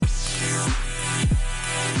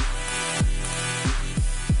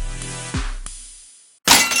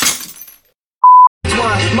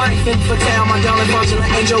My fin for town, my darling fraudulent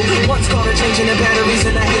angel. Once caught her changing the batteries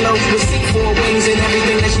in the halo. Receipt for wings and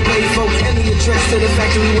everything that she paid for. And the address to the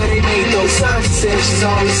factory where they made those. Son, she said she's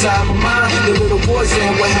all inside my mind. The little boy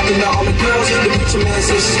said what happened to all the girls. The preacher man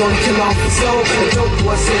said she's gonna kill off his soul. The dope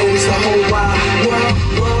boy said it's the whole wide world.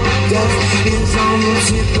 Death is on the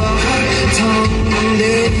tip of her tongue. And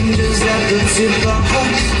danger's at the tip of her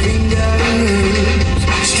fingers.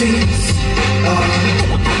 Streets are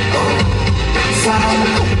fire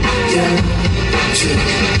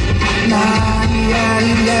tonight.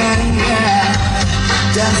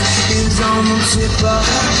 Death is on the tip of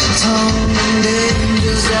her tongue. And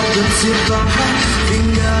danger's at the tip of her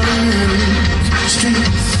fingers.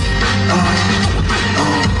 Streets are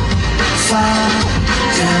fire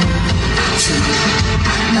tonight.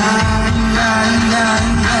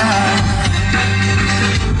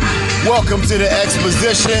 Welcome to the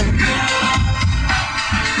exposition.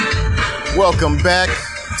 Welcome back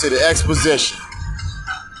to the exposition.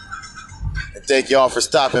 And thank y'all for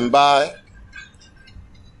stopping by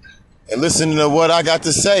and listening to what I got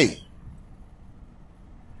to say.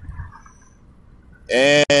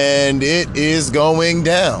 And it is going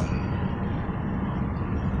down.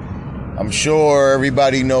 I'm sure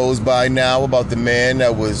everybody knows by now about the man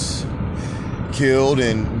that was killed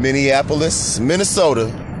in Minneapolis, Minnesota.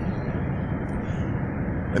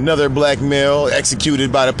 Another black male executed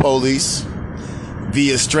by the police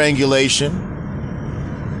via strangulation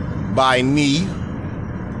by knee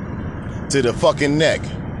to the fucking neck.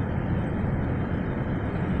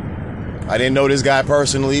 I didn't know this guy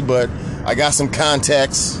personally, but I got some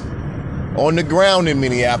contacts on the ground in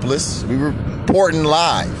Minneapolis. We were reporting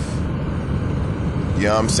live. You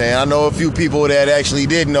know what I'm saying? I know a few people that actually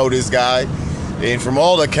did know this guy. And from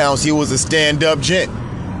all accounts, he was a stand-up gent.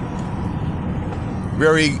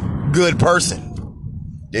 Very good person.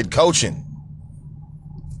 Did coaching.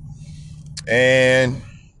 And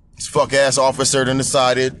this fuck-ass officer then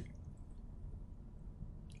decided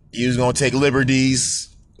he was going to take liberties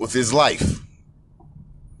with his life.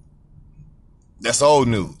 That's old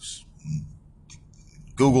news.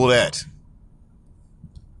 Google that.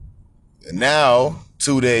 And now,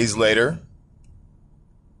 2 days later,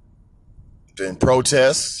 been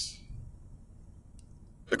protests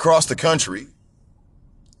across the country,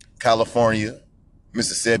 California,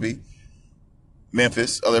 Mississippi,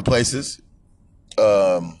 Memphis, other places,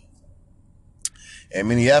 and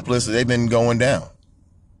Minneapolis. They've been going down.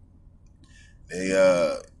 They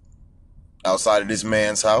outside of this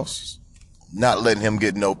man's house, not letting him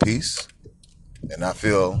get no peace, and I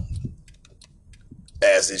feel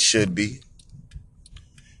as it should be.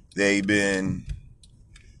 They've been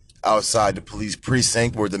outside the police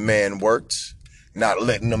precinct where the man worked, not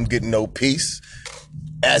letting them get no peace,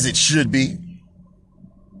 as it should be.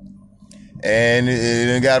 And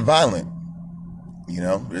it got violent. You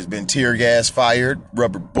know, there's been tear gas fired,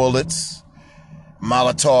 rubber bullets,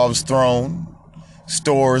 Molotovs thrown,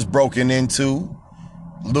 stores broken into,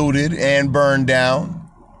 looted and burned down.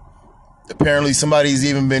 Apparently somebody's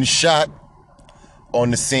even been shot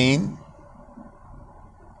on the scene.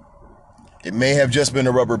 It may have just been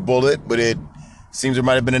a rubber bullet, but it seems there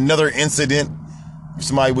might have been another incident where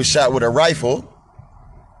somebody was shot with a rifle.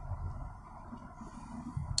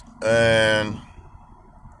 And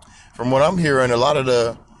from what I'm hearing, a lot of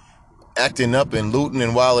the acting up and looting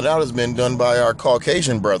and wilding out has been done by our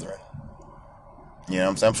Caucasian brethren. You know what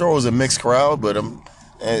I'm saying? I'm sure it was a mixed crowd, but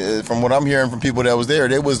from what I'm hearing from people that was there,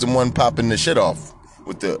 they was the one popping the shit off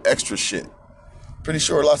with the extra shit. Pretty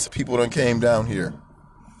sure lots of people done came down here.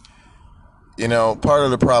 You know, part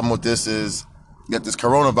of the problem with this is you got this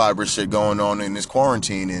coronavirus shit going on in this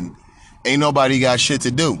quarantine, and ain't nobody got shit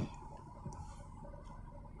to do.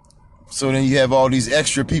 So then you have all these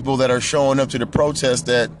extra people that are showing up to the protest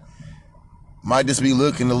that might just be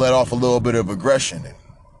looking to let off a little bit of aggression. And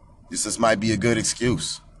this might be a good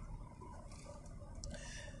excuse.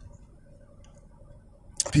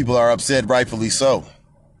 People are upset, rightfully so.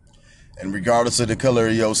 And regardless of the color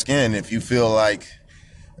of your skin, if you feel like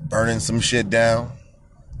burning some shit down,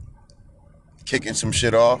 kicking some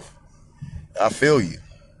shit off, I feel you.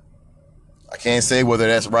 I can't say whether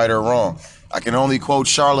that's right or wrong. I can only quote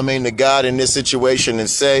Charlemagne the God in this situation and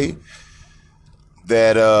say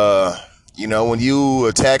that, you know, when you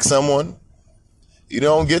attack someone, you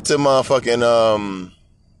don't get to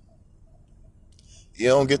you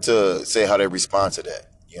don't get to say how they respond to that.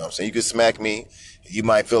 You know what I'm saying? You can smack me. You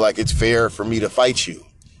might feel like it's fair for me to fight you.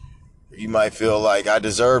 You might feel like I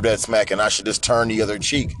deserve that smack and I should just turn the other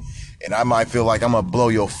cheek. And I might feel like I'm going to blow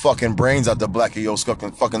your fucking brains out the black of your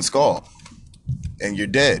fucking skull. And you're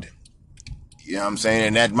dead. You know what I'm saying?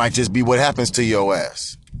 And that might just be what happens to your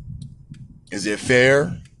ass. Is it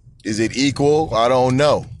fair? Is it equal? I don't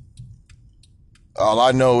know. All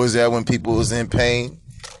I know is that when people is in pain,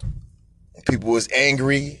 when people is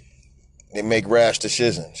angry, they make rash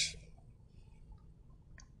decisions.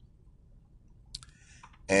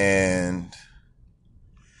 And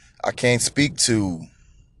I can't speak to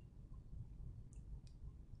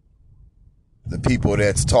the people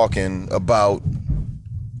that's talking about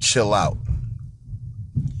chill out.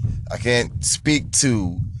 I can't speak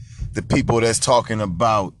to the people that's talking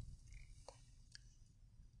about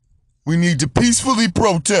we need to peacefully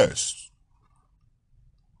protest.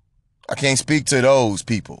 I can't speak to those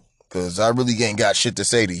people because I really ain't got shit to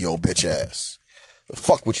say to your bitch ass. The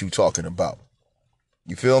fuck what you talking about?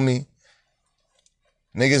 You feel me?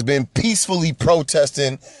 Niggas been peacefully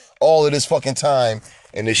protesting all of this fucking time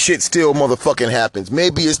and the shit still motherfucking happens.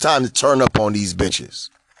 Maybe it's time to turn up on these bitches.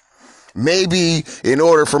 Maybe in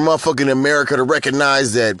order for motherfucking America to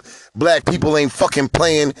recognize that black people ain't fucking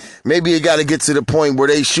playing, maybe it gotta get to the point where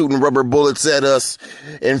they shooting rubber bullets at us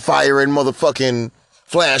and firing motherfucking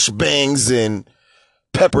flashbangs and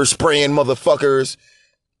pepper spraying motherfuckers.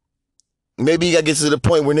 Maybe you gotta get to the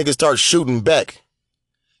point where niggas start shooting back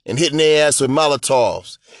and hitting their ass with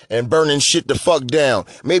Molotovs and burning shit the fuck down.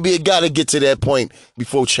 Maybe it gotta get to that point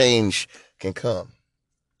before change can come.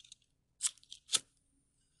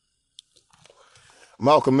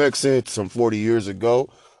 Malcolm X said some 40 years ago,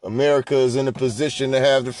 America is in a position to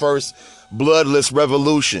have the first bloodless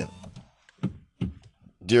revolution.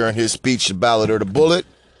 During his speech, The Ballad or the Bullet,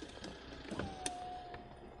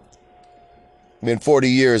 been 40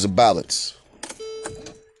 years of ballots.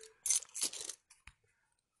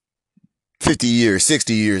 50 years,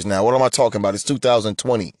 60 years now. What am I talking about? It's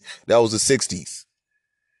 2020. That was the 60s. It's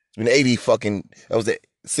been 80 fucking, that was the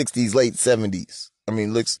 60s, late 70s. I mean,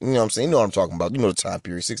 you know what I'm saying? You know what I'm talking about. You know the time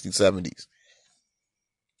period, 60s, 70s.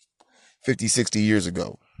 50, 60 years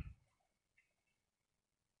ago.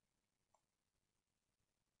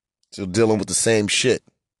 Still dealing with the same shit.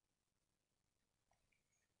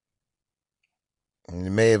 And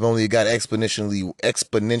it may have only got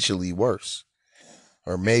exponentially worse.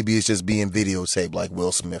 Or maybe it's just being videotaped like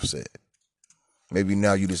Will Smith said. Maybe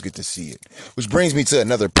now you just get to see it. Which brings me to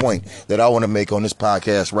another point that I want to make on this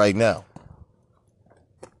podcast right now.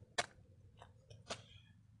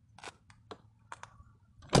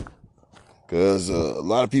 Because a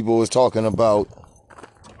lot of people was talking about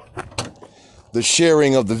the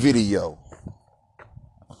sharing of the video.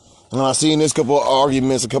 And I've seen this couple of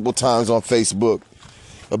arguments a couple times on Facebook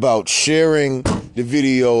about sharing the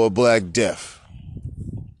video of Black Death.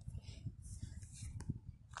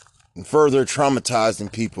 And further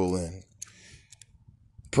traumatizing people and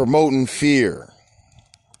promoting fear.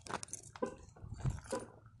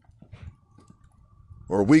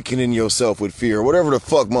 Or weakening yourself with fear. Whatever the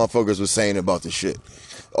fuck motherfuckers was saying about the shit.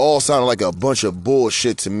 All sounded like a bunch of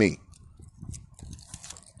bullshit to me.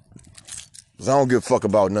 Because I don't give a fuck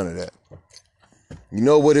about none of that. You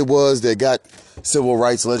know what it was that got civil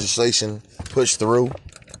rights legislation pushed through?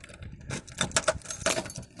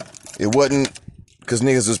 It wasn't because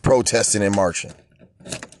niggas was protesting and marching.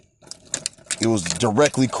 It was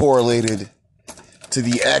directly correlated to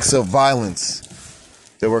the acts of violence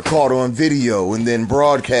that were caught on video and then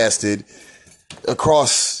broadcasted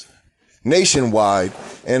across nationwide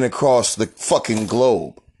and across the fucking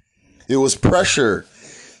globe. It was pressure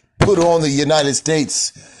put on the United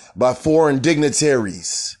States by foreign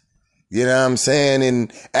dignitaries, you know what I'm saying,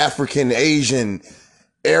 in African, Asian,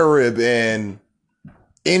 Arab, and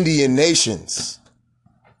Indian nations.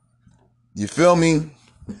 You feel me?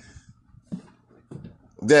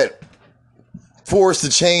 That forced the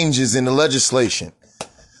changes in the legislation.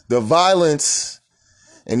 The violence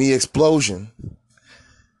and the explosion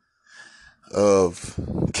of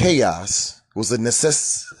chaos was a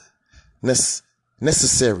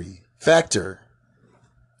necessary factor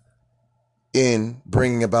in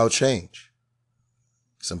bringing about change.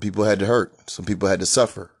 Some people had to hurt. Some people had to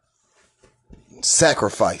suffer.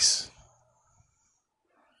 Sacrifice.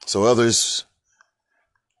 So others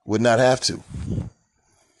would not have to.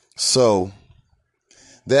 So,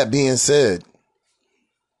 that being said,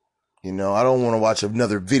 you know, I don't want to watch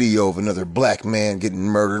another video of another black man getting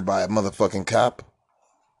murdered by a motherfucking cop.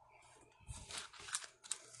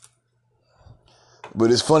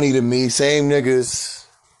 But it's funny to me, same niggas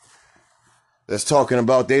that's talking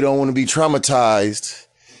about they don't want to be traumatized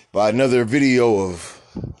by another video of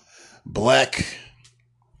black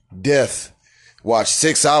death. Watch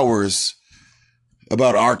 6 hours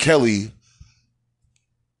about R. Kelly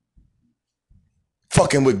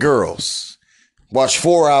fucking with girls. Watch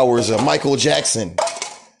 4 hours of Michael Jackson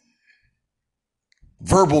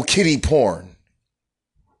verbal kitty porn.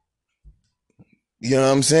 You know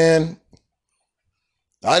what I'm saying?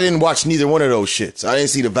 I didn't watch neither one of those shits. I didn't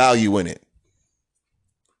see the value in it.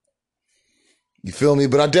 You feel me?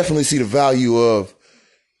 But I definitely see the value of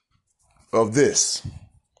this.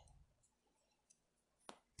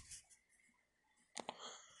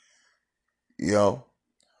 You know?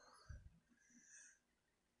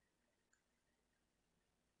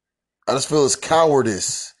 I just feel it's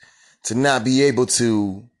cowardice to not be able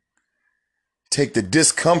to take the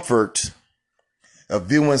discomfort of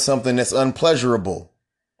viewing something that's unpleasurable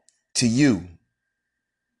to you.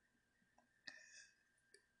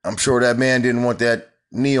 I'm sure that man didn't want that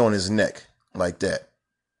knee on his neck like that.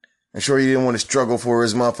 I'm sure he didn't want to struggle for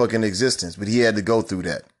his motherfucking existence, but he had to go through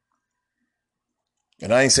that.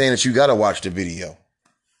 And I ain't saying that you gotta watch the video.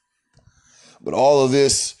 But all of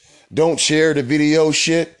this, don't share the video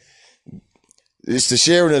shit. It's the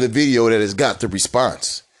sharing of the video that has got the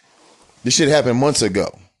response. This shit happened months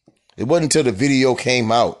ago. It wasn't until the video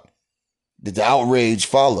came out that the outrage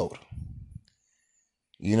followed.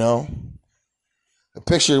 You know? A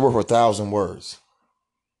picture is worth 1,000 words.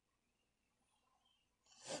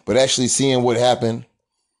 But actually seeing what happened,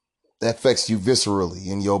 that affects you viscerally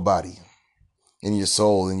in your body, in your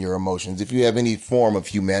soul, in your emotions, if you have any form of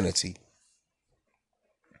humanity.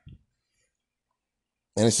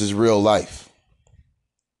 And this is real life.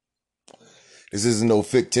 This isn't no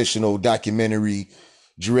fictional documentary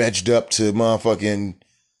dredged up to motherfucking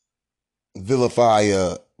vilify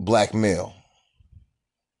a black male,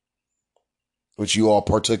 which you all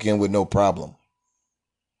partook in with no problem.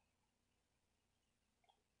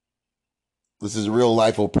 This is real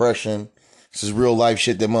life oppression. This is real life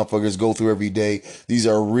shit that motherfuckers go through every day. These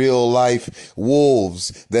are real life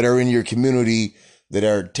wolves that are in your community that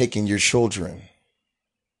are taking your children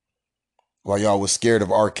while y'all was scared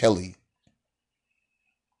of R. Kelly.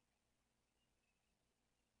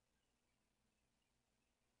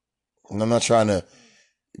 And I'm not trying to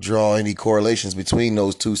draw any correlations between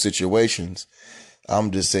those two situations.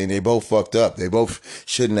 I'm just saying they both fucked up. They both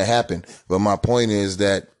shouldn't have happened. But my point is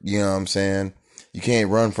that, you know what I'm saying, you can't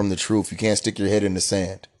run from the truth. You can't stick your head in the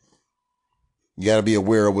sand. You got to be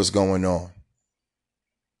aware of what's going on.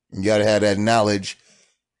 You got to have that knowledge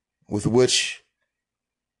with which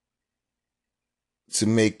to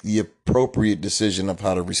make the appropriate decision of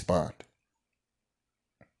how to respond.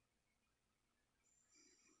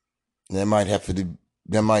 That might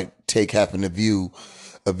take having to view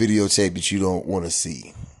a videotape that you don't want to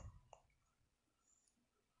see.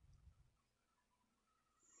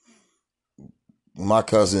 My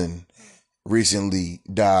cousin recently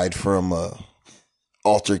died from a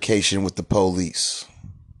altercation with the police.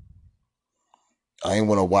 I ain't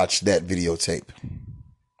want to watch that videotape.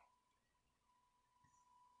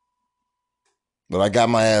 But I got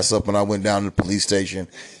my ass up and I went down to the police station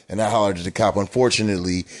and I hollered at the cop.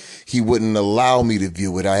 Unfortunately, he wouldn't allow me to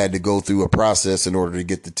view it. I had to go through a process in order to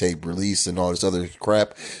get the tape released and all this other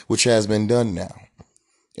crap, which has been done now.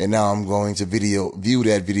 And now I'm going to view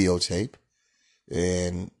that videotape.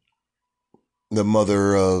 And the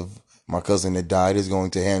mother of my cousin that died is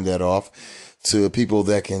going to hand that off to people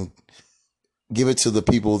that can give it to the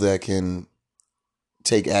people that can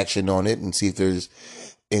take action on it and see if there's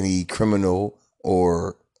any criminal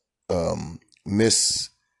or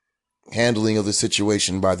mishandling of the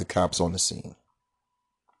situation by the cops on the scene.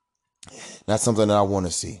 That's something that I want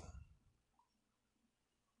to see.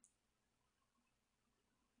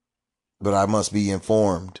 But I must be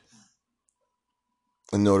informed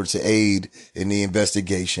in order to aid in the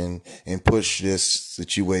investigation and push this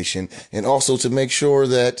situation, and also to make sure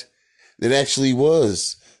that there actually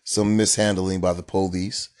was some mishandling by the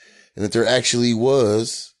police and that there actually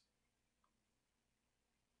was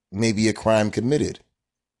maybe a crime committed.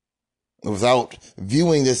 Without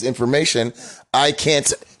viewing this information, I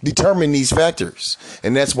can't determine these factors.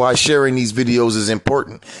 And that's why sharing these videos is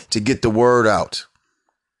important, to get the word out,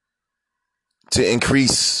 to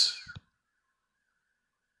increase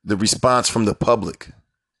the response from the public.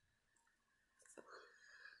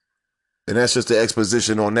 And that's just the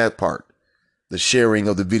exposition on that part. The sharing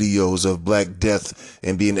of the videos of Black death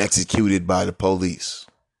and being executed by the police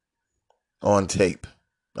on tape.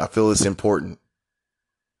 I feel it's important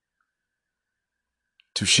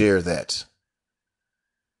to share that,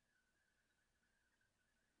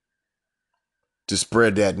 to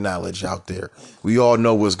spread that knowledge out there. We all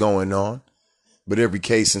know what's going on, but every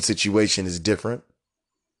case and situation is different.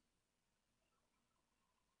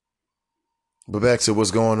 But back to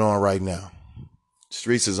what's going on right now.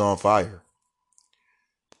 Streets is on fire.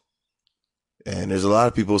 And there's a lot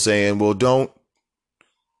of people saying, well, don't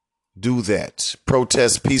do that.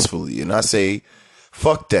 Protest peacefully. And I say,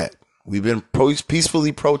 fuck that. We've been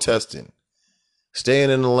peacefully protesting, staying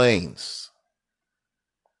in the lanes.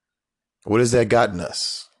 What has that gotten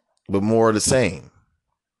us? But more of the same.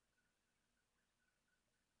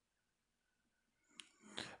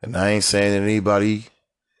 And I ain't saying that anybody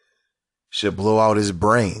should blow out his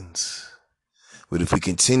brains. But if we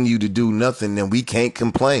continue to do nothing, then we can't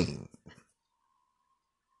complain.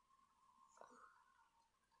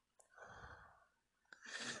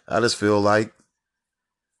 I just feel like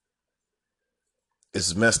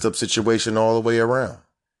it's a messed up situation all the way around.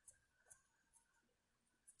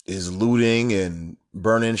 Is looting and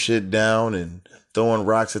burning shit down and throwing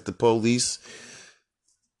rocks at the police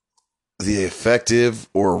the effective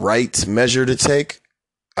or right measure to take?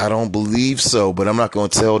 I don't believe so, but I'm not going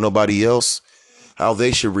to tell nobody else how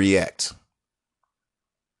they should react.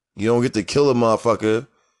 You don't get to kill a motherfucker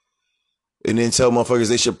and then tell motherfuckers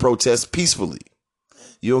they should protest peacefully.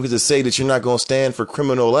 You don't get to say that you're not going to stand for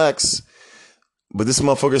criminal acts, but this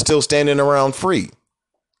motherfucker's still standing around free.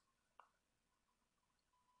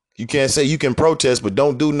 You can't say you can protest, but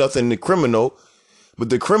don't do nothing to criminal,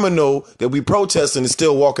 but the criminal that we protesting is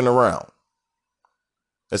still walking around.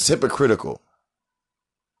 That's hypocritical.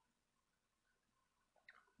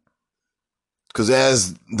 Because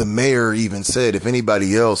as the mayor even said, if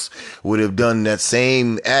anybody else would have done that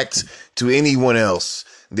same act to anyone else,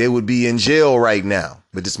 they would be in jail right now.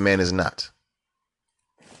 But this man is not.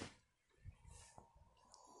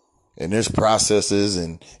 And there's processes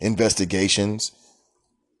and investigations.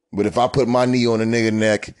 But if I put my knee on a nigga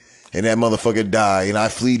neck and that motherfucker die and I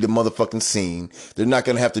flee the motherfucking scene, they're not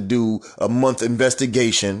going to have to do a month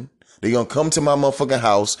investigation. They're going to come to my motherfucking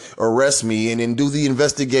house, arrest me, and then do the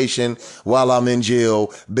investigation while I'm in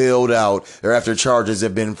jail, bailed out, or after charges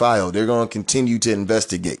have been filed. They're going to continue to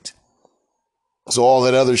investigate. So all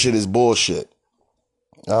that other shit is bullshit.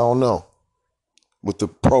 I don't know what the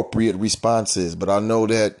appropriate response is, but I know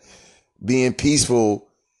that being peaceful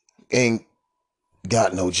ain't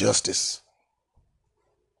got no justice.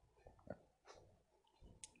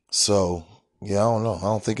 So, yeah, I don't know. I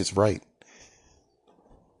don't think it's right.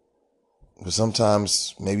 But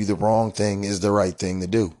sometimes maybe the wrong thing is the right thing to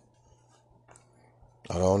do.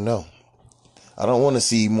 I don't know. I don't want to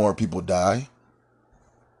see more people die.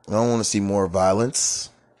 I don't want to see more violence.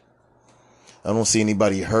 I don't see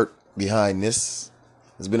anybody hurt behind this.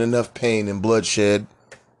 There's been enough pain and bloodshed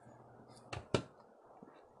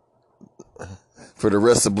for the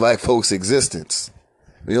rest of black folks' existence.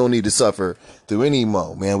 We don't need to suffer through any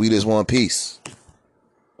more, man. We just want peace.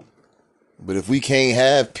 But if we can't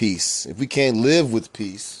have peace, if we can't live with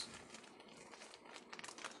peace,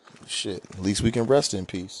 shit, at least we can rest in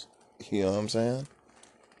peace. You know what I'm saying?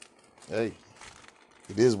 Hey,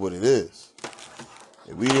 it is what it is.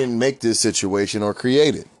 We didn't make this situation or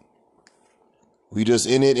create it. We just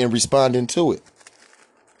in it and responding to it.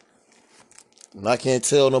 And I can't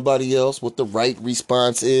tell nobody else what the right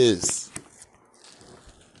response is.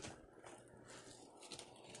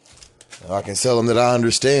 I can tell them that I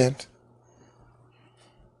understand.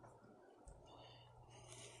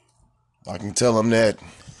 I can tell them that,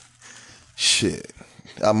 shit,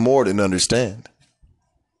 I more than understand.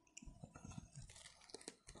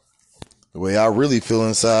 The way I really feel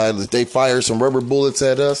inside, if they fire some rubber bullets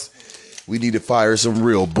at us, we need to fire some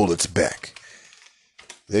real bullets back.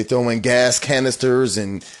 They throwing gas canisters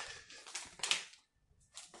and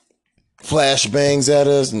flashbangs at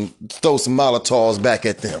us and throw some Molotovs back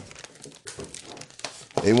at them.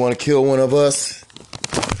 They want to kill one of us,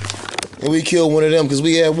 and we kill one of them because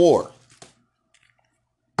we had war.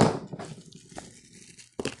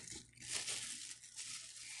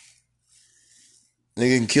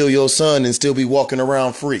 Nigga can kill your son and still be walking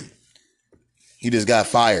around free. He just got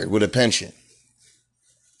fired with a pension.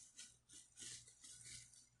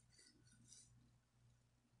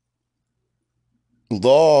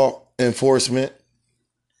 Law enforcement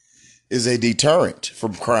is a deterrent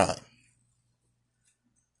from crime.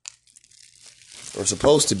 Or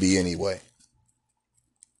supposed to be anyway.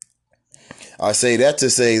 I say that to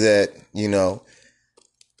say that, you know,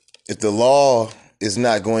 if the law is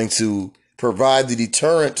not going to provide the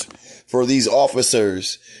deterrent for these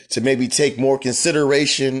officers to maybe take more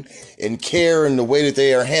consideration and care in the way that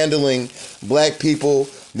they are handling black people,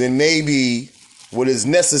 then maybe what is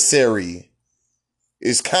necessary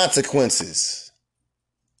is consequences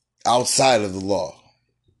outside of the law.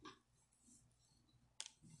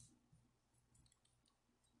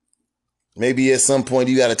 Maybe at some point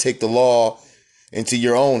you got to take the law into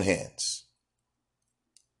your own hands.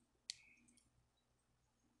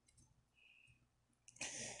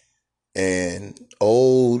 And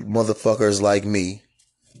old motherfuckers like me,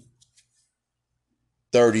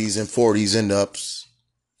 30s and 40s and ups,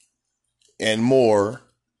 and more,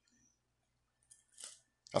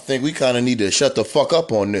 I think we kind of need to shut the fuck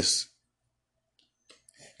up on this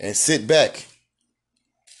and sit back.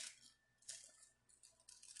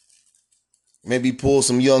 Maybe pull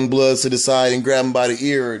some young bloods to the side and grab them by the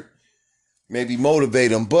ear and maybe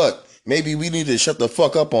motivate them. But maybe we need to shut the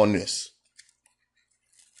fuck up on this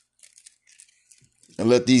and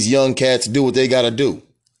let these young cats do what they got to do.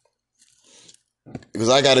 Because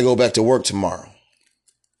I got to go back to work tomorrow.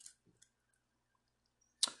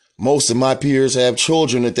 Most of my peers have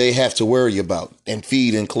children that they have to worry about and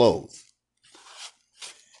feed and clothe.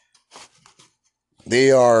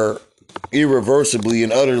 They are irreversibly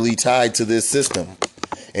and utterly tied to this system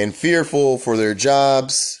and fearful for their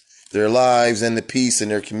jobs, their lives, and the peace in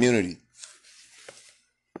their community.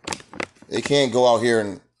 They can't go out here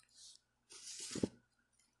and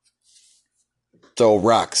throw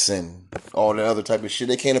rocks and all that other type of shit.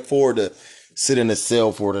 They can't afford to sit in a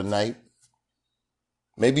cell for the night.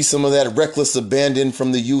 Maybe some of that reckless abandon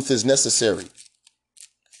from the youth is necessary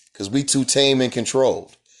because we too tame and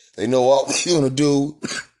controlled. They know all we're going to do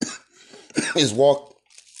is walk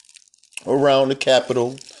around the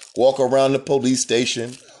Capitol, walk around the police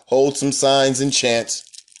station, hold some signs and chants,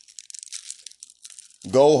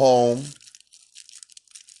 go home,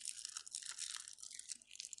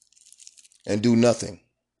 and do nothing.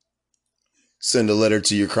 Send a letter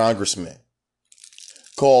to your congressman.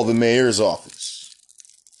 Call the mayor's office.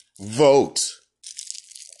 Vote.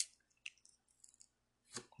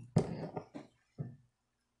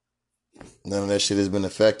 None of that shit has been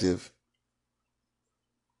effective.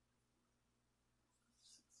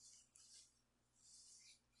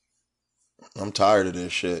 I'm tired of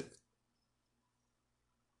this shit.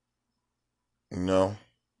 You know?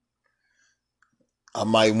 I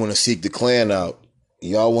might want to seek the Klan out.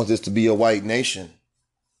 Y'all want this to be a white nation.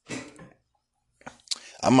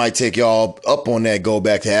 I might take y'all up on that go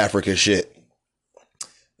back to Africa shit.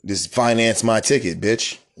 Just finance my ticket,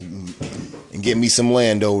 bitch. And get me some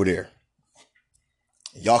land over there.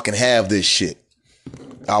 Y'all can have this shit.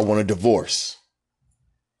 I want a divorce.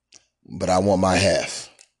 But I want my half.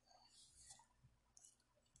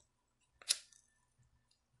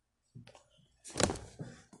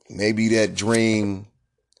 Maybe that dream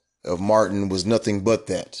of Martin was nothing but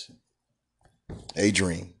that. A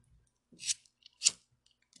dream.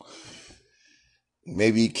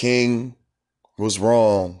 Maybe King was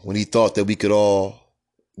wrong when he thought that we could all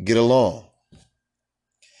get along.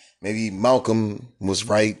 Maybe Malcolm was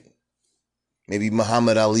right. Maybe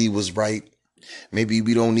Muhammad Ali was right. Maybe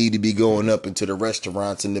we don't need to be going up into the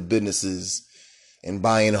restaurants and the businesses and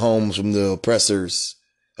buying homes from the oppressors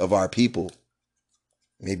of our people.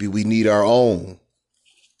 Maybe we need our own.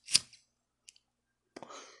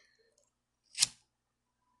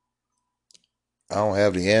 I don't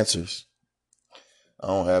have the answers. I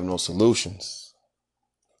don't have no solutions.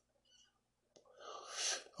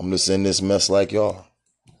 I'm just in this mess like y'all,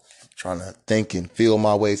 trying to think and feel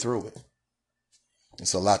my way through it.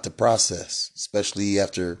 It's a lot to process, especially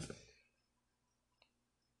after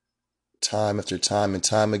time and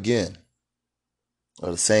time again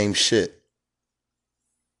of the same shit.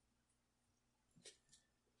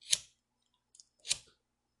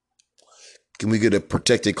 Can we get a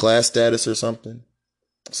protected class status or something?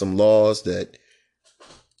 Some laws that,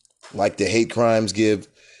 like the hate crimes, give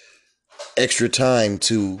extra time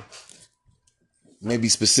to maybe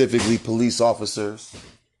specifically police officers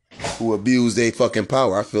who abuse their fucking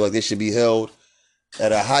power. I feel like they should be held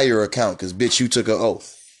at a higher account because, bitch, you took an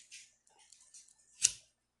oath.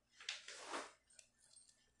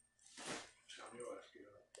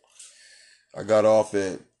 I got off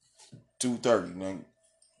at 2:30, man.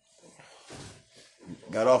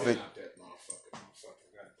 Got off at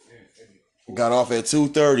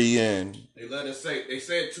 2:30 and they let us say, they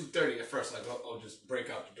said 2:30 at first, like, oh, just break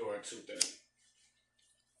out the door at 2:30.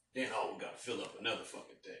 Then, we gotta fill up another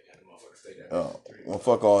fucking thing. Had the motherfucker stay there. Oh, well,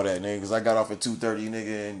 fuck all that, nigga, because I got off at 2:30,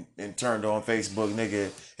 nigga, and turned on Facebook,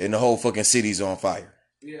 nigga, and the whole fucking city's on fire.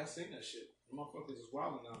 Yeah, I seen that shit. The motherfuckers is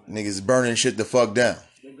wilding out. Niggas burning shit the fuck down.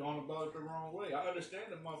 They're going about it the wrong way. I understand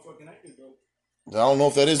the motherfucking anger, though. I don't know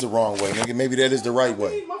if that is the wrong way, nigga. Maybe that is the right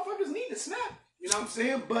way. Motherfuckers need to snap. You know what I'm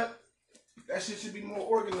saying? But that shit should be more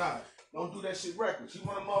organized. Don't do that shit reckless. You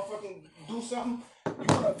want to motherfucking do something? You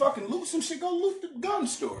want to fucking loot some shit? Go loot the gun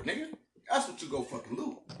store, nigga. That's what you go fucking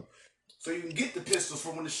loot. So you can get the pistols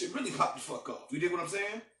for when the shit really pop the fuck off. You dig what I'm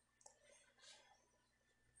saying?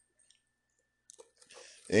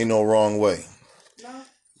 Ain't no wrong way. Nah.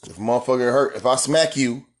 If a motherfucker hurt, if I smack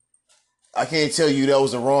you I can't tell you that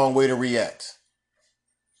was the wrong way to react.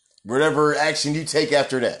 Whatever action you take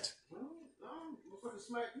after that.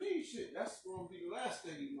 Smack me, shit. That's gonna be the last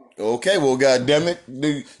thing you know. Okay, well, goddammit.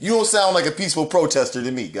 Dude, you don't sound like a peaceful protester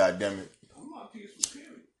to me, goddammit. I'm not peaceful,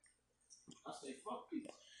 period. I say fuck peace.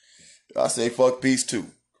 I say fuck peace too.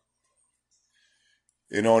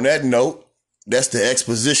 And on that note, that's the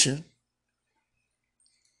exposition.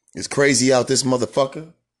 It's crazy out this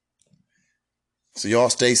motherfucker. So y'all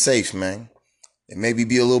stay safe, man. And maybe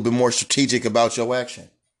be a little bit more strategic about your action.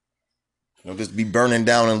 Don't just be burning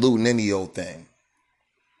down and looting any old thing.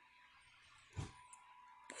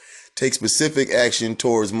 Take specific action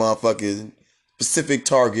towards motherfucking specific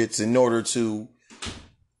targets in order to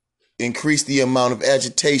increase the amount of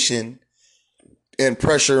agitation and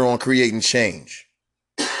pressure on creating change.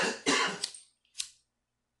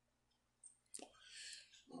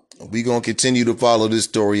 We're going to continue to follow this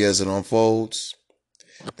story as it unfolds.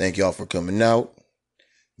 Thank y'all for coming out.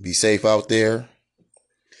 Be safe out there.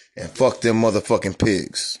 And fuck them motherfucking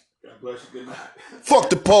pigs. God bless you. Good night. Fuck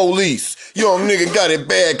the police. Young nigga got it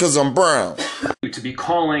bad because I'm brown. To be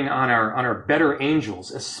calling on our better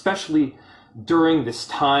angels, especially during this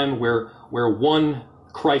time where one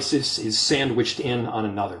crisis is sandwiched in on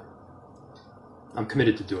another. I'm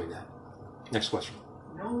committed to doing that. Next question.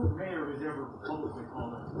 No mayor has ever publicly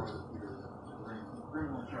called on prosecutors to bring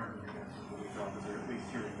criminal charges against the police officer, at least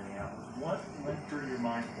here in Minneapolis. What went through your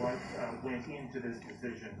mind? What went into this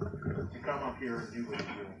decision to come up here and do what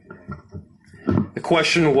you're doing today? The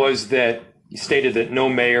question was that you stated that no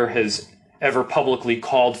mayor has ever publicly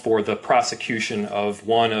called for the prosecution of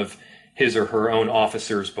one of his or her own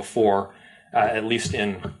officers before, at least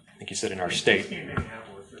in, I think you said in our state. In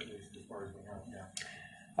Minneapolis, at least as far as we know,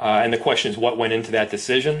 yeah. And the question is what went into that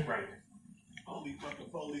decision? Right. Only fucking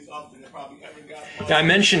police officer that probably ever got. Now, I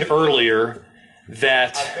mentioned earlier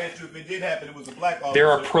that I bet you if it did happen, it was a black officer.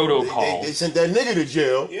 there are protocols. They sent that nigga to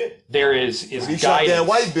jail. Yeah. There is He shot guidance, that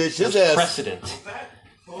white bitch. His there's ass. precedent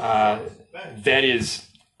that is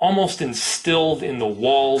almost instilled in the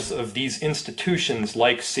walls of these institutions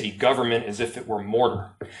like city government as if it were mortar.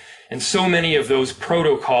 And so many of those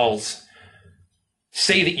protocols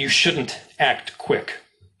say that you shouldn't act quick.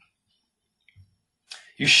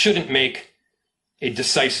 You shouldn't make a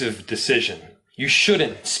decisive decision. You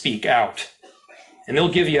shouldn't speak out. And they'll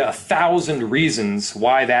give you 1,000 reasons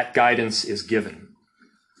why that guidance is given.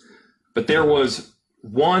 But there was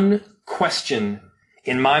one question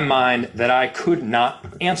in my mind that I could not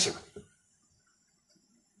answer.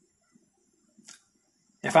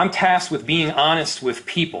 If I'm tasked with being honest with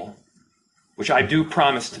people, which I do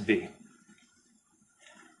promise to be,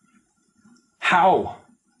 how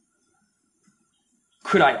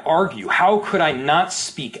could I argue? How could I not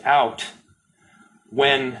speak out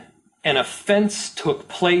when an offense took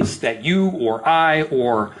place that you or I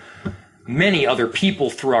or many other people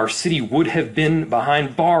through our city would have been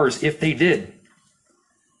behind bars if they did?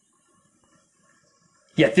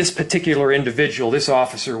 Yet this particular individual, this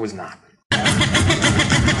officer, was not.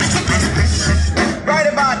 Right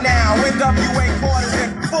about now, NWA court is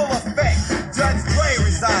in full effect. Judge Dre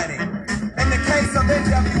resigning. In the case of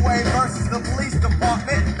NWA versus the police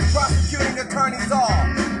department, prosecuting attorneys are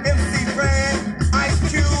MC Ren, Ice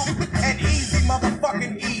Cube, and Easy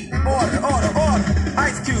motherfucking E. Order.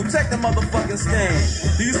 Ice Cube, take the motherfucking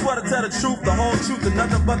stand. Do you swear to tell the truth, the whole truth, and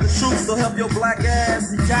nothing but the truth, so help your black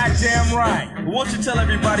ass? Goddamn right. Won't you tell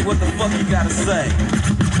everybody what the fuck you gotta say?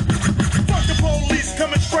 Fuck the police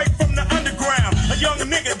coming straight from the underground. A young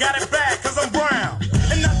nigga got it bad cause I'm brown.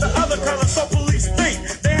 And not the other color, so police think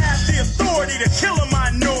they have the authority to kill a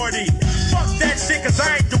minority. Fuck that shit cause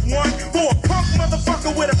I ain't the one for a punk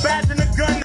motherfucker with a badge and